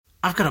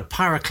I've got a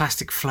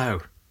pyroclastic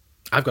flow.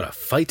 I've got a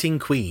fighting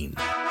queen.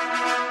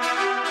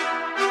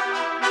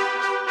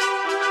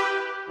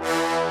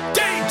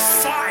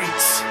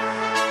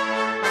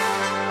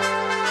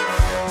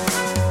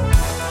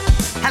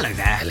 Hello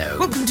there. Hello.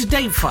 Welcome to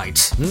Date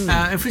Fight.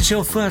 If it's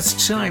your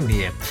first time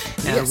here,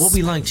 Yes. what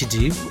we like to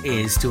do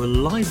is do a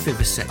live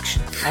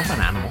vivisection of an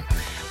animal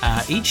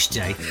each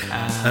day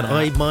And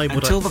I mime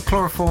what until the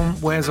chloroform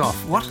wears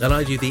off. What? And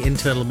I do the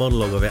internal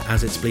monologue of it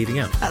as it's bleeding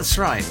out. That's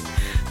right.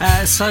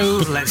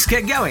 So let's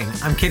get going.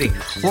 I'm kidding.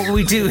 What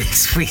we do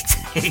is we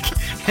take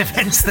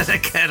events that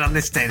occurred on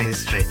this day in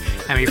history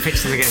and we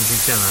pitch them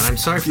against each other. And I'm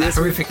sorry for that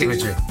horrific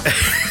imagery.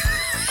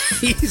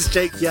 He's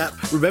Jake Yapp.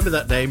 Remember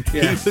that name?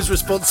 Yeah. He was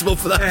responsible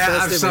for that first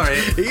I'm image.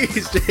 sorry.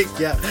 He's Jake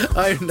Yapp.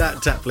 I'm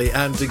Natt Tapley,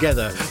 and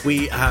together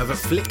we have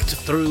flicked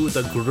through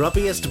the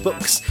grubbiest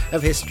books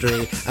of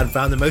history and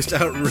found the most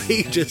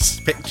outrageous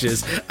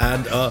pictures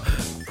and are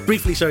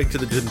briefly showing to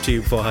them to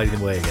you before hiding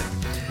them away again.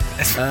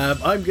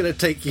 I'm going to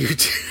take you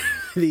to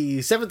the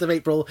 7th of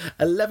April,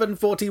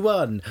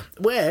 1141,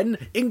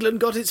 when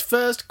England got its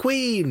first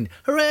queen.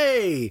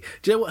 Hooray!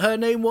 Do you know what her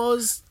name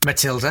was?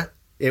 Matilda.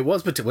 It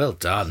was Matilda. Well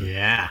done.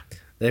 Yeah.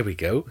 There we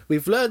go.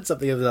 We've learned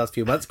something over the last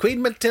few months.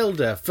 Queen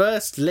Matilda,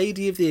 First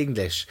Lady of the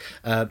English.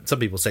 Some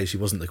people say she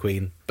wasn't the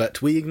Queen,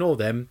 but we ignore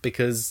them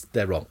because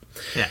they're wrong.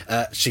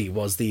 Yeah. She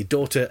was the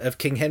daughter of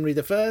King Henry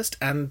I,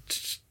 and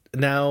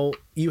now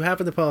you have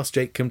in the past,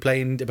 Jake,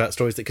 complained about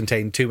stories that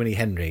contain too many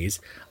Henrys.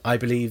 I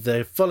believe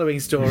the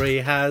following story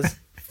has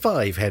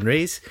 5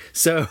 Henrys,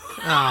 so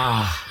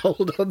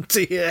hold on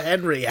to your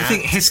Henry hat. I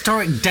think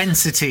historic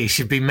density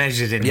should be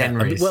measured in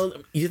Henrys. Well,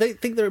 you don't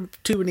think there are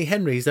too many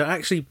Henrys. There are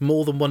actually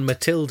more than one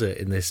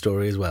Matilda in this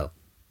story as well,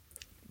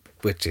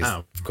 which is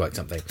quite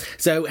something.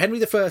 So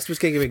Henry I was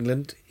King of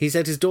England. He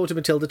sent his daughter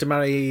Matilda to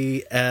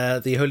marry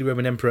the Holy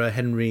Roman Emperor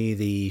Henry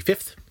V.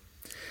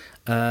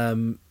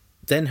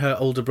 Then her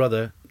older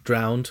brother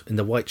drowned in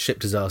the White Ship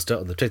disaster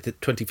on the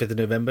 25th of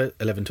November,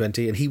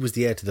 1120, and he was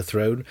the heir to the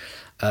throne.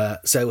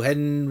 So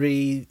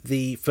Henry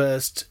I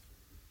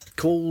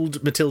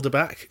called Matilda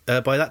back.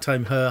 By that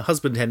time, her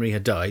husband Henry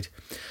had died,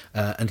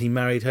 and he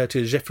married her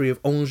to Geoffrey of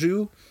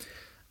Anjou.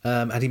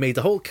 And he made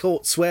the whole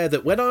court swear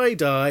that when I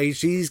die,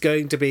 she's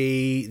going to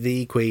be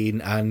the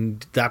queen,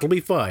 and that'll be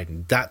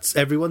fine.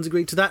 Everyone's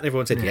agreed to that. And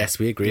everyone said, yes,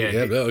 we agree.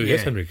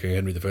 Yes, Henry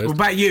I. What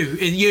about you?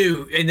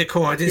 You in the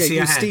court? I didn't see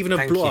your hand. Stephen of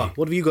Thank Blois. you.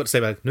 What have you got to say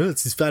about it? No,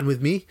 this is fine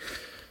with me.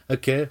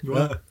 Okay.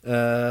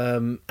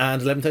 And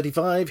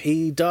 1135,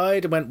 he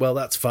died and went, well,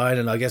 that's fine,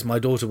 and I guess my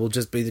daughter will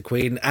just be the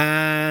queen.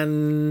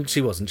 And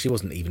she wasn't. She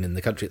wasn't even in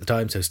the country at the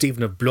time. So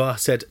Stephen of Blois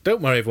said,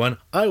 don't worry, everyone,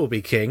 I will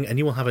be king, and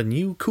you will have a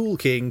new cool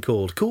king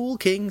called Cool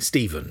King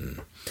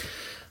Stephen.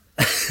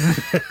 Is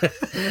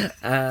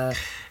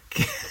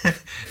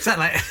that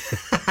like...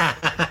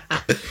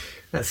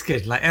 That's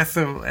good. Like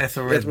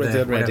Ethelred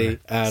Ready,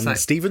 and like...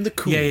 Stephen the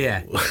Cool.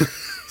 Yeah.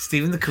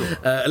 Stephen the Cool.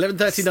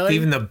 1139.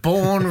 Stephen the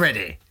Born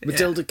Ready.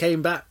 Matilda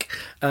came back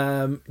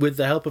with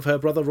the help of her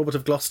brother Robert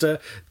of Gloucester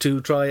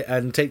to try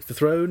and take the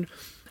throne.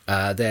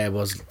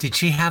 Did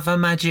she have a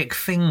magic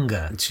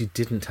finger? She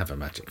didn't have a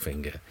magic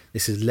finger.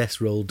 This is less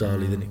Roald Dahl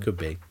than it could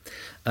be.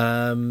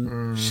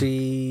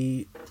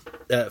 She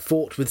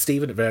fought with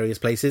Stephen at various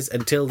places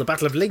until the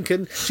Battle of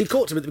Lincoln. She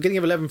caught him at the beginning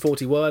of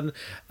 1141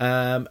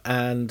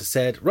 and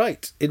said,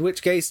 right, in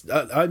which case,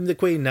 I'm the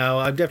queen now.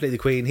 I'm definitely the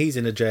queen. He's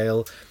in a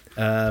jail.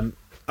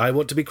 I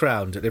want to be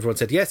crowned. And everyone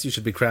said, yes, you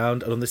should be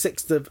crowned. And on the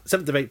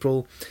 7th of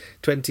April,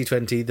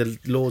 2020, the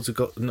Lords have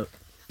got... No,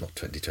 not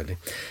 2020.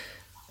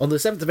 On the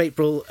 7th of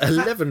April,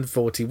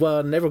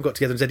 1141, everyone got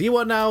together and said, you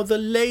are now the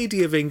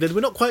Lady of England.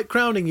 We're not quite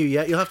crowning you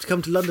yet. You'll have to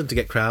come to London to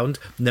get crowned,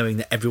 knowing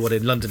that everyone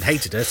in London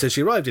hated her. So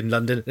she arrived in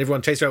London, and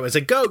everyone chased her out and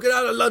said, go, get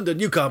out of London.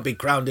 You can't be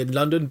crowned in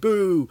London.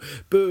 Boo,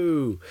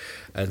 boo.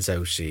 And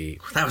so she...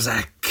 That was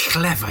a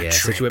clever trick.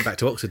 So she went back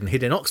to Oxford and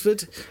hid in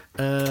Oxford.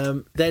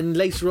 Then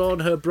later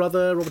on, her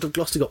brother, Robert of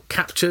Gloucester, got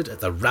captured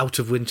at the Rout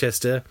of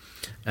Winchester.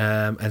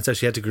 And so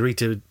she had to agree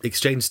to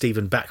exchange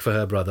Stephen back for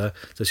her brother.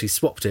 So she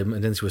swapped him,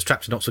 and then she was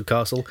trapped in Oxford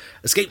Castle,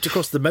 escaped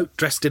across the moat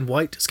dressed in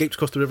white, escaped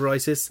across the River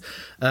Isis.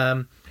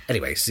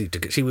 Anyway,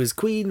 she was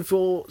queen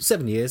for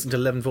 7 years until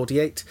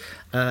 1148,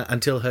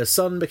 until her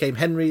son became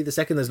Henry II.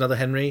 There's another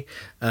Henry.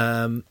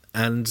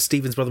 And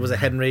Stephen's brother was a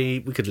Henry.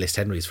 We could list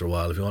Henrys for a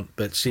while if you want,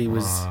 but she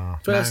was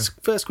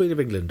first queen of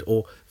England,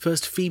 or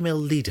first female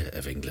leader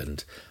of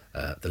England.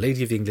 The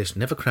Lady of the English,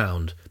 never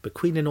crowned, but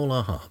queen in all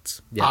our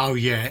hearts. Yeah. Oh,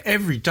 yeah,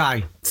 every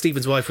day.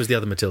 Stephen's wife was the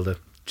other Matilda.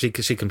 She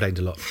complained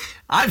a lot.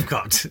 I've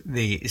got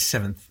the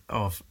 7th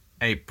of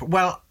April.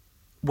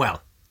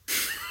 Well,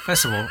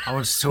 first of all, I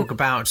want to talk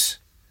about...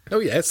 Oh,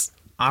 yes.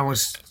 I want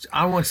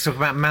to talk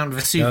about Mount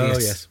Vesuvius.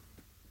 Oh, yes.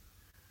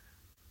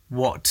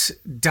 What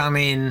done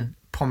in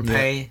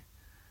Pompeii,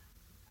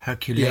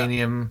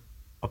 Herculaneum,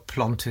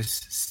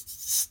 Oplontis,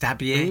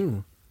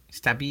 Stabiae,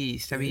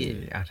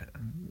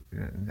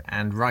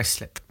 and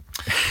Ruislip.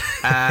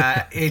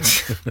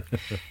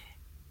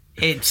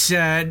 It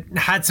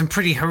had some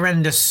pretty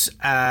horrendous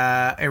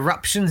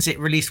eruptions. It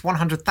released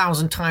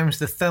 100,000 times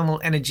the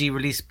thermal energy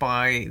released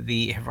by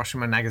the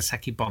Hiroshima and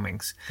Nagasaki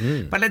bombings.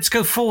 But let's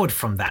go forward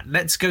from that.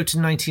 Let's go to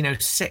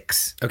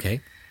 1906.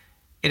 Okay.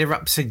 It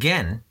erupts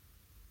again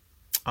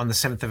on the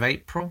 7th of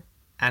April,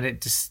 and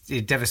it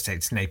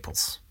devastates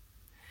Naples.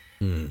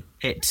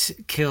 It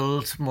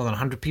killed more than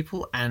 100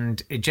 people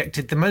and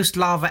ejected the most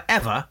lava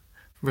ever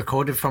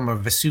recorded from a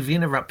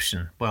Vesuvian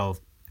eruption. Well,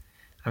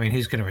 I mean,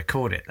 who's going to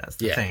record it? That's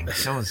the thing.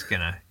 Someone's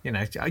going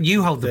to,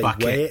 you hold the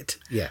bucket. Wait.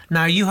 Yeah.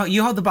 No, you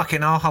hold the bucket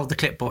and I'll hold the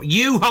clipboard.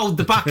 You hold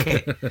the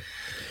bucket.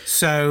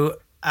 So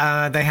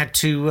they had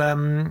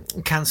to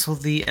cancel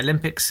the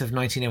Olympics of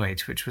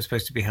 1908, which was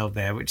supposed to be held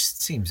there, which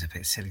seems a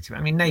bit silly to me.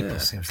 I mean,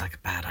 Naples seems like a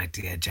bad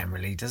idea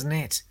generally, doesn't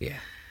it? Yeah.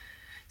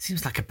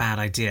 Seems like a bad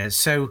idea.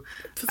 So,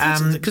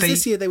 because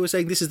this year they were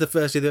saying this is the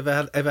first year they've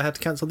ever had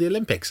to cancel the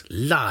Olympics.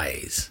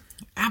 Lies.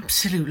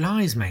 Absolute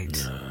lies,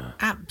 mate. No.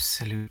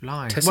 Absolute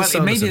lies. Tessa Well,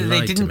 it may be that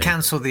they didn't me.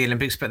 cancel the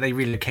Olympics, but they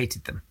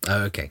relocated them.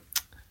 Oh, okay.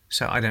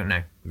 So I don't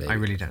know. Maybe. I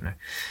really don't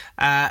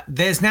know.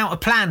 There's now a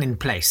plan in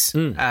place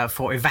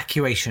for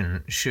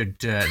evacuation should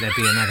there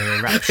be another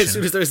eruption. As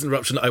soon as there is an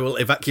eruption, I will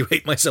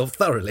evacuate myself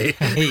thoroughly.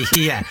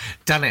 Yeah,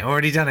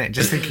 already done it.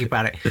 Just thinking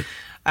about it.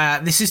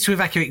 This is to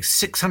evacuate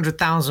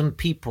 600,000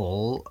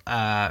 people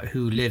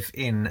who live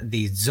in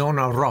the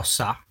Zona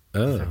Rossa,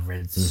 the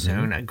red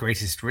zone, at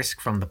greatest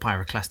risk from the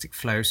pyroclastic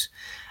flows.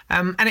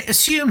 And it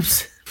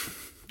assumes,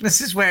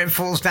 this is where it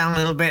falls down a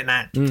little bit,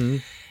 Nat.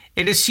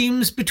 It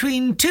assumes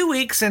between 2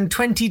 weeks and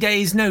 20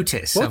 days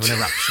notice of an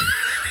eruption.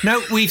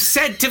 No, we've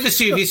said to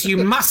Vesuvius, you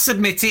must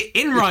submit it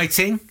in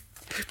writing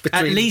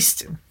at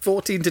least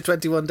 14 to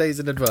 21 days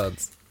in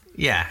advance.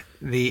 Yeah,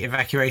 the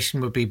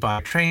evacuation would be by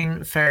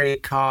train, ferry,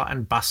 car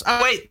and bus.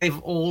 Oh, wait, they've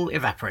all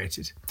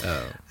evaporated.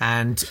 Oh.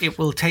 And it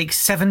will take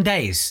 7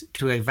 days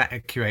to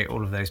evacuate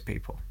all of those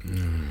people.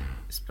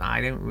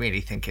 I don't really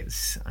think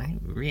it's going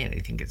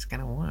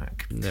to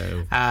work.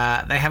 No.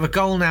 They have a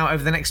goal now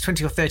over the next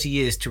 20 or 30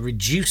 years to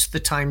reduce the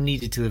time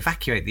needed to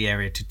evacuate the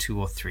area to 2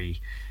 or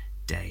 3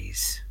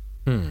 days.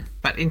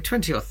 But in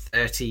 20 or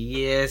 30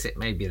 years, it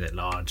may be that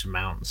large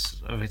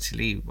amounts of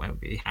Italy won't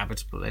be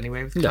habitable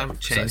anyway with climate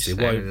change.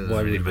 Exactly. So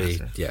why really would we?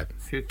 matter. Yeah.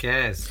 Who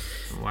cares?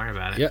 Don't worry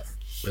about it. Yeah.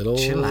 We'll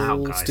Chill out,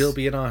 all guys. still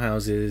be in our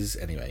houses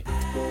anyway.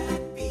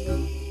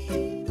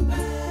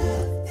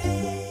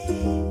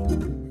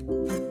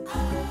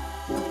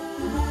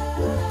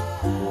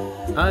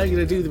 I'm going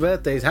to do the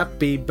birthdays.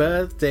 Happy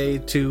birthday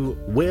to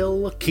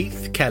Will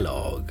Keith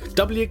Kellogg.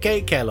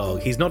 W.K.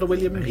 Kellogg. He's not a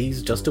William,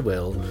 he's just a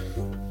Will.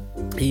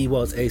 He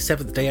was a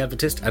Seventh-day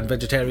Adventist and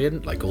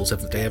vegetarian, like all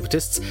Seventh-day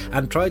Adventists,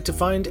 and tried to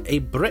find a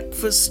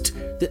breakfast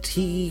that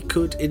he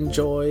could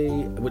enjoy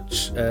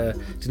which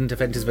didn't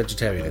offend his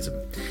vegetarianism.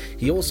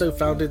 He also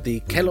founded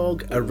the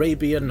Kellogg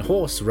Arabian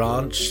Horse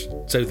Ranch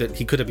so that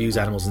he could abuse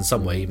animals in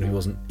some way, even if he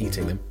wasn't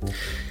eating them.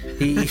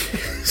 He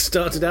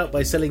started out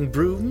by selling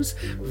brooms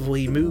before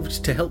he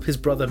moved to help his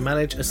brother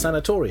manage a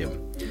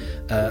sanatorium.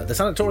 The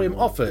sanatorium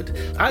offered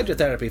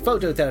hydrotherapy,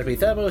 phototherapy,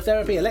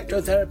 thermotherapy,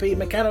 electrotherapy,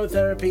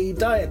 mechanotherapy,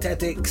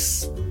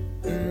 dietetics,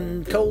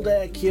 cold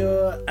air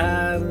cure,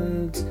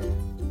 and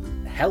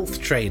health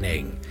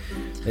training.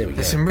 There we go.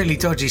 There's some really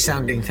dodgy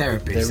sounding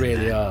therapies. There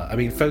really are. I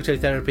mean,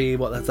 phototherapy,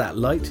 that's that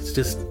light? It's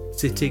just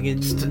sitting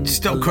in...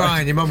 Stop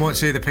crying, your mum wants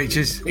to see the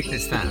pictures.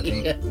 It's that.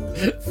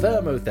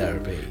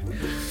 Thermotherapy.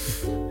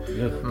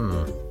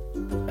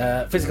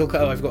 Physical.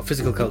 I've got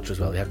physical culture as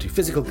well. You have to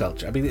physical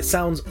culture. I mean, it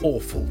sounds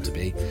awful to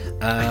me.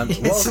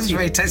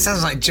 It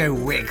sounds like Joe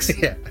Wicks.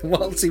 Yeah.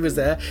 Whilst he was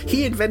there,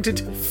 he invented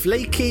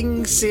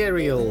flaking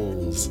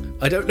cereals.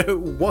 I don't know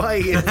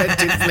why he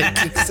invented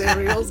flaking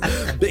cereals,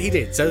 but he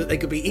did. So they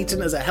could be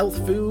eaten as a health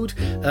food.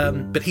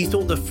 But he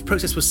thought the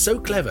process was so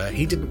clever,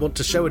 he didn't want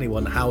to show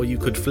anyone how you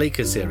could flake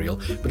a cereal.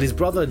 But his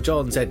brother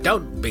John said,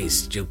 "Don't be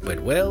stupid,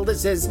 Will.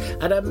 This is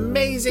an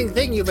amazing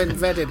thing you've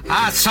invented."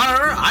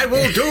 Sir, I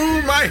will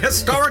do my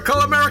historical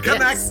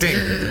American acting.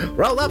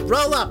 Roll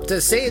up to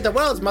see the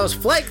world's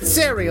most flaked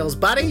cereals,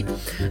 buddy.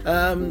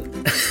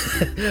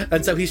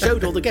 And so he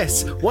showed all the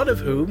guests, one of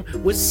whom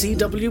was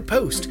C.W.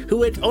 Post, who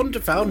went on to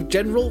found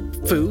General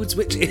Foods,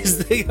 which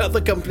is the other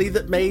company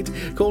that made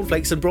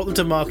cornflakes and brought them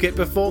to market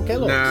before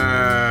Kellogg's.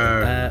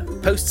 No.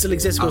 Post still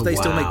exists because they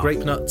still make grape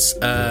nuts,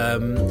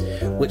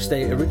 which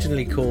they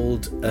originally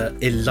called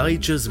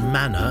Elijah's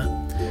Manna,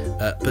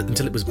 but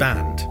until it was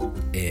banned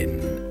in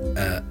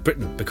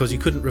Britain, because you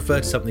couldn't refer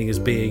to something as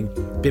being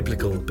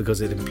biblical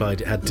because it implied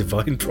it had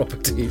divine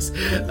properties.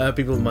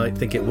 People might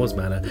think it was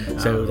manna,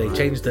 so they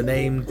changed the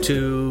name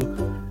to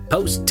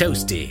Post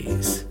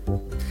Toasties.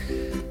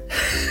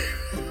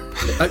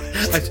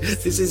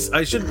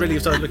 I shouldn't really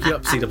have started looking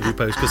up C.W.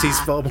 Post because he's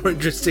far more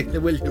interesting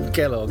than William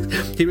Kellogg.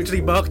 He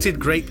originally marketed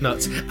grape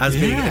nuts as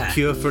being a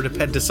cure for an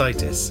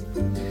appendicitis.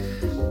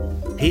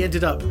 He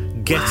ended up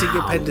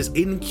getting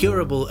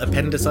incurable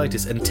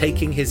appendicitis and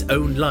taking his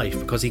own life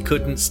because he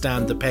couldn't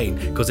stand the pain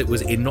because it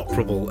was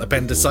inoperable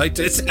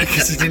appendicitis.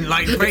 Because he didn't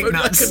like grape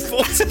nuts. I could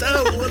force it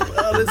out.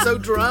 Oh, they're so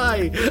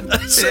dry,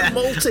 so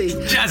malty.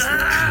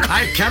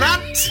 I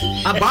cannot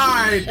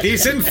abide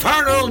these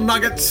infernal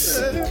nuggets.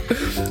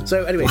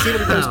 So anyway,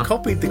 Stephen and Ghost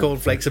copied the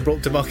cornflakes and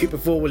brought to market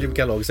before William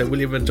Kellogg. So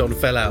William and John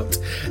fell out,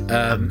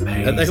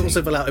 and they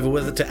also fell out over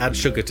whether to add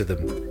sugar to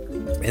them.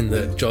 In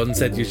that John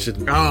said you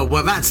shouldn't. Oh,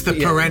 well, that's the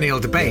perennial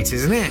debate,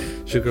 isn't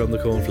it? Sugar on the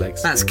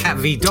cornflakes. That's cat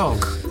v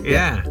dog.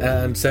 Yeah.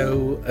 And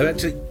so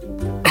eventually.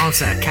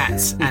 Answer,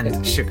 cats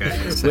and sugar.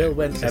 Will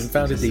went and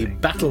founded the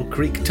Battle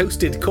Creek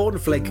Toasted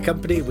Cornflake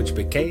Company, which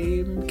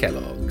became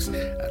Kellogg's.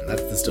 And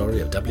that's the story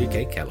of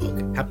W.K.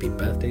 Kellogg. Happy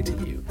birthday to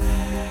you.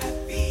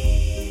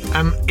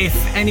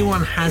 If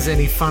anyone has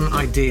any fun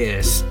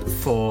ideas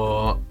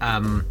for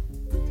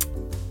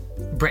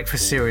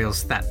breakfast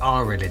cereals that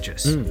are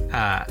religious,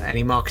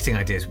 any marketing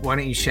ideas, why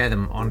don't you share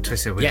them on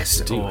Twitter with us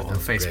or on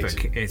Facebook?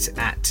 Great. It's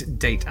at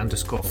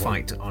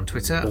 @date_fight on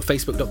Twitter. Or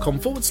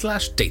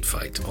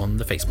facebook.com/datefight on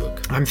the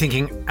Facebook. I'm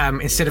thinking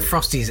instead of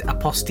Frosties,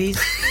 aposties.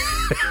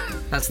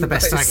 That's the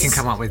best I can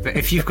come up with. But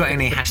if you've got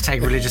any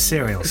 #religious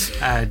cereals,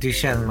 do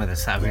share them with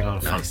us. That would be a lot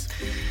of fun. Nice.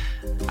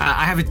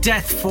 I have a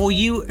death for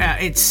you.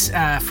 It's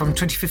from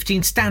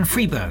 2015, Stan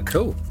Freberg.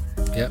 Cool.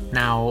 Yep.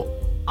 Now,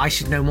 I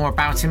should know more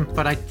about him,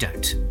 but I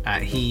don't.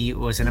 He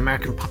was an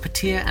American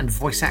puppeteer and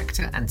voice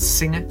actor and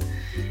singer.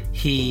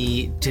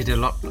 He did a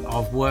lot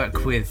of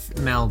work with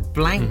Mel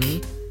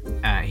Blanc.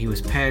 He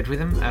was paired with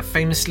him.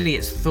 Famously,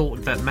 it's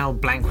thought that Mel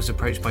Blanc was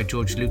approached by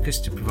George Lucas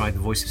to provide the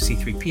voice of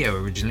C-3PO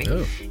originally.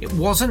 Oh. It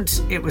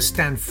wasn't. It was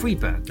Stan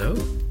Freberg. Oh.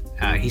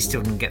 He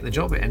still didn't get the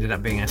job. It ended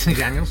up being Anthony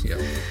Daniels. Yeah.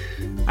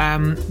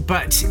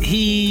 But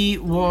he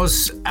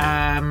was...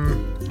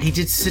 he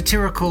did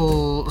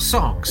satirical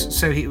songs,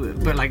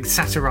 but like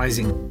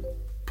satirizing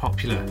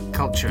popular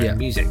culture and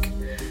music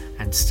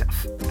and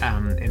stuff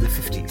in the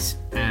 50s.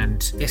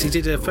 And yes, he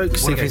did a folk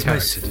singer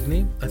character, didn't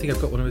he? I think I've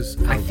got one of his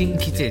albums. I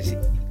think he did.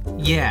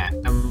 Yeah,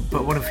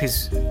 but one of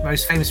his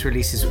most famous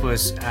releases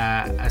was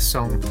a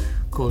song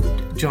called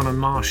John and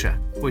Marcia,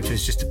 which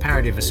was just a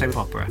parody of a soap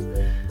opera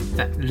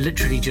that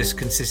literally just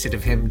consisted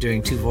of him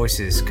doing two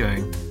voices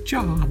going,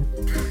 John,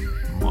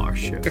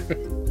 Marcia,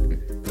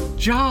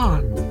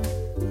 John,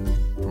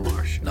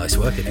 Marcia. Nice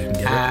work if you can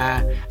get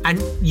it.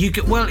 And you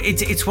get, well,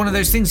 it's one of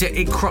those things that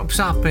it crops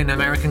up in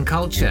American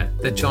culture,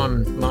 the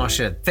John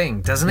Marcia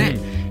thing, doesn't it?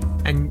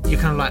 And you're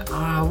kind of like,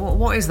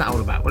 what is that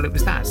all about? Well, it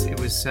was that. It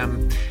was,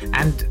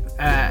 and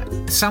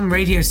some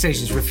radio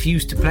stations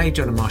refused to play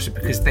John and Marcia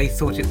because they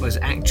thought it was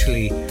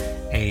actually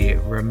a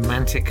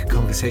romantic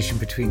conversation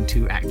between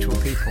two actual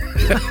people.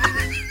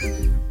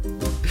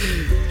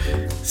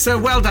 So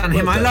well done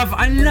him. I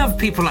love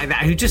people like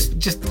that who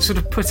just sort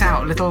of put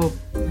out little,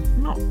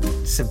 not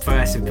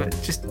subversive, but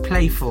just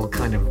playful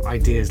kind of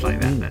ideas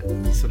like that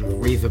sort of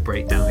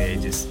reverberate down the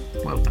ages.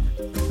 Well done.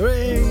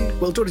 Hooray!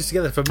 Well, join us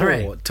together for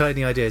more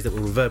tiny ideas that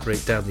will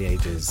reverberate down the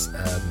ages.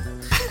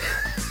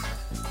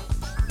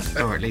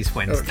 Or at least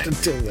Wednesday.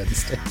 Until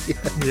Wednesday.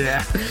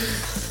 Yeah.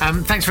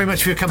 Thanks very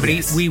much for your company.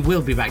 Yes. We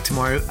will be back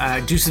tomorrow.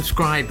 Do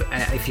subscribe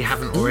if you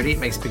haven't already. It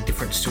makes a big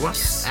difference to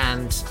us,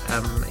 and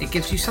it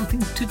gives you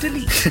something to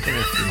delete in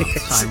a few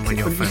months' time when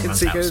your phone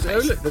runs out of space. Oh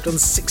look, they've done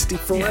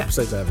 64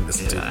 episodes I haven't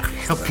listened to.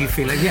 Help you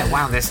feel it. Yeah,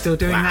 wow, they're still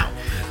doing that.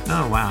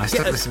 Oh wow, I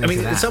started listening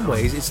to that. In some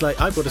ways, it's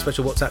like I've got a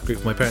special WhatsApp group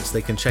for my parents. So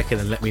they can check in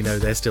and let me know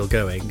they're still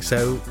going.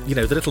 So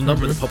the little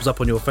number that pops up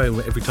on your phone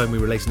every time we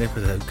release an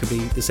episode could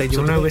be the same.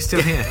 You'll know we're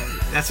still here.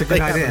 That's a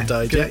good idea. Haven't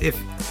died yet.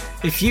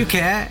 If you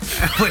care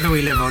whether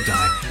we live or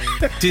die,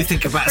 do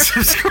think about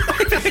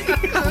subscribing.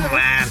 Oh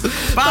man.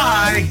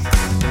 Bye.